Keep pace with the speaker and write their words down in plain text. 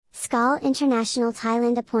SKAL International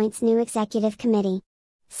Thailand appoints new executive committee.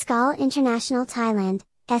 SKAL International Thailand,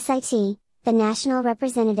 SIT, the National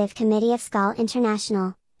Representative Committee of SKAL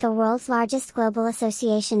International, the world's largest global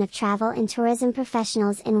association of travel and tourism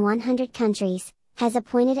professionals in 100 countries, has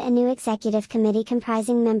appointed a new executive committee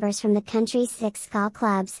comprising members from the country's 6 SKAL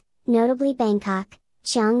clubs, notably Bangkok,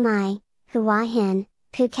 Chiang Mai, Hua Hin,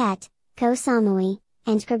 Phuket, Koh Samui,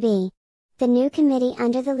 and Krabi. The new committee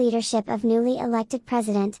under the leadership of newly elected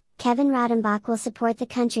President, Kevin Rautenbach, will support the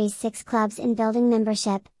country's 6 clubs in building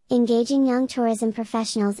membership, engaging young tourism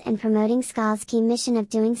professionals and promoting SKAL's key mission of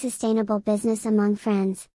doing sustainable business among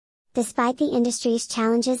friends. Despite the industry's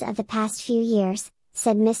challenges of the past few years,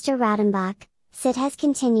 said Mr. Rautenbach, SIT has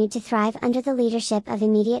continued to thrive under the leadership of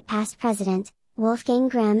immediate past President, Wolfgang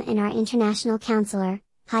Grimm, and our international counselor,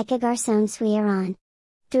 Heike Garçon Suiran.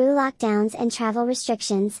 Through lockdowns and travel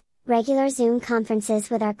restrictions, regular Zoom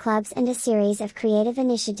conferences with our clubs and a series of creative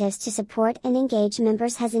initiatives to support and engage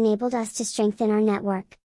members has enabled us to strengthen our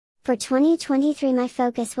network. For 2023, my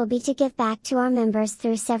focus will be to give back to our members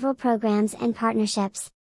through several programs and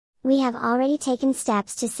partnerships. We have already taken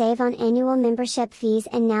steps to save on annual membership fees,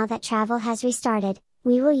 and now that travel has restarted,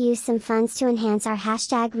 we will use some funds to enhance our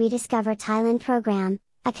 #Rediscover Thailand program,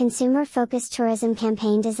 a consumer-focused tourism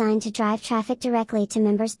campaign designed to drive traffic directly to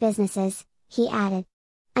members' businesses, he added.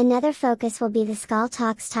 Another focus will be the SKAL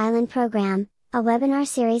Talks Thailand program, a webinar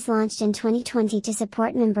series launched in 2020 to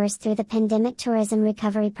support members through the pandemic tourism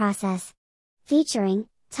recovery process. Featuring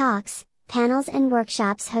talks, panels and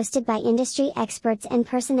workshops hosted by industry experts and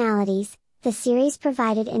personalities, the series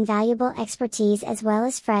provided invaluable expertise as well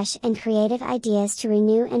as fresh and creative ideas to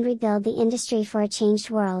renew and rebuild the industry for a changed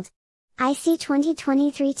world. I see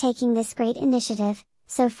 2023 taking this great initiative,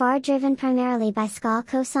 so far driven primarily by SKAL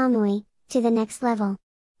Koh Samui, to the next level.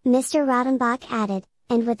 Mr. Rautenbach added,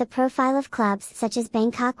 and with the profile of clubs such as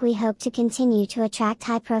Bangkok, we hope to continue to attract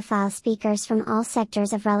high-profile speakers from all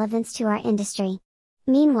sectors of relevance to our industry.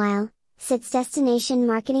 Meanwhile, SIT's destination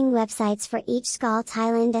marketing websites for each SKAL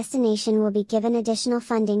Thailand destination will be given additional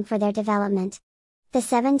funding for their development. The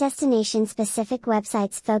 7 destination-specific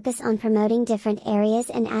websites focus on promoting different areas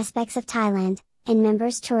and aspects of Thailand, and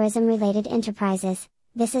members' tourism-related enterprises.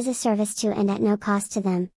 This is a service to and at no cost to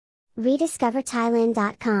them.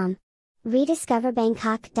 RediscoverThailand.com,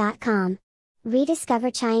 RediscoverBangkok.com,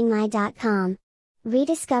 RediscoverChiangMai.com,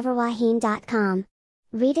 RediscoverWahin.com,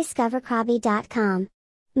 RediscoverKrabi.com.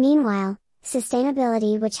 Meanwhile,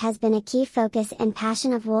 sustainability, which has been a key focus and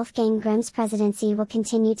passion of Wolfgang Grimm's presidency, will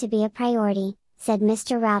continue to be a priority, said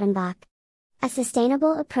Mr. Rautenbach. A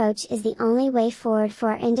sustainable approach is the only way forward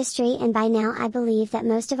for our industry, and by now I believe that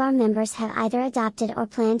most of our members have either adopted or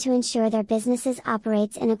plan to ensure their businesses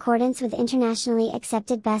operates in accordance with internationally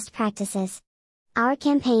accepted best practices. Our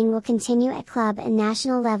campaign will continue at club and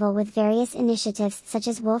national level with various initiatives such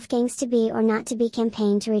as Wolfgang's To Be or Not To Be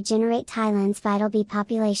campaign to regenerate Thailand's vital bee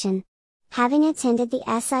population. Having attended the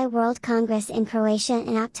SI World Congress in Croatia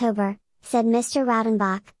in October, said Mr.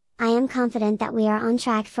 Rautenbach, I am confident that we are on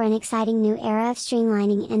track for an exciting new era of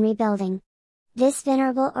streamlining and rebuilding. This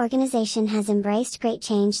venerable organization has embraced great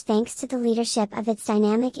change thanks to the leadership of its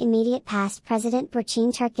dynamic immediate past President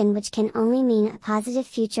Burçin Turkin, which can only mean a positive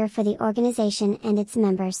future for the organization and its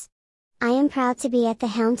members. I am proud to be at the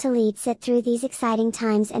helm to lead SIT through these exciting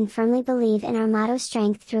times and firmly believe in our motto,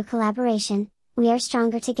 strength through collaboration, we are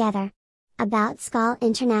stronger together. About SKAL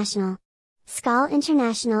International. SKAL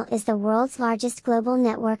International is the world's largest global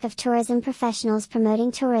network of tourism professionals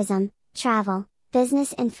promoting tourism, travel,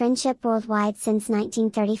 business and friendship worldwide since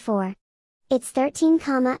 1934. Its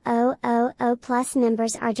 13,000 plus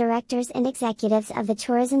members are directors and executives of the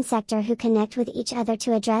tourism sector who connect with each other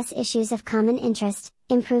to address issues of common interest,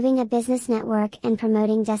 improving a business network and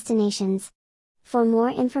promoting destinations. For more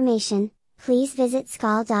information, please visit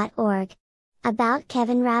skal.org. About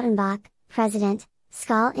Kevin Rautenbach, President,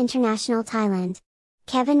 SKAL International Thailand.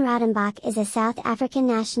 Kevin Rautenbach is a South African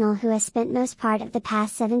national who has spent most part of the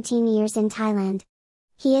past 17 years in Thailand.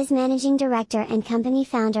 He is Managing Director and Company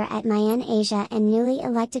Founder at Mayan Asia and newly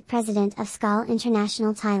elected President of SKAL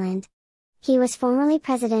International Thailand. He was formerly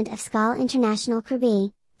President of SKAL International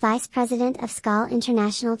Krabi, Vice President of SKAL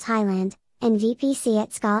International Thailand, and VPC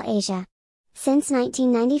at SKAL Asia. Since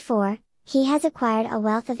 1994, he has acquired a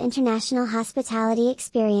wealth of international hospitality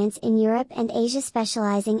experience in Europe and Asia,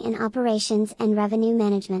 specializing in operations and revenue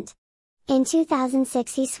management. In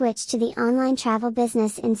 2006 he switched to the online travel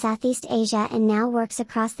business in Southeast Asia and now works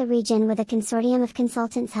across the region with a consortium of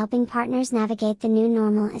consultants helping partners navigate the new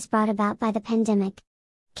normal as brought about by the pandemic.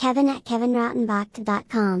 Kevin at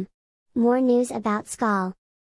kevinrautenbach.com. More news about SKAL.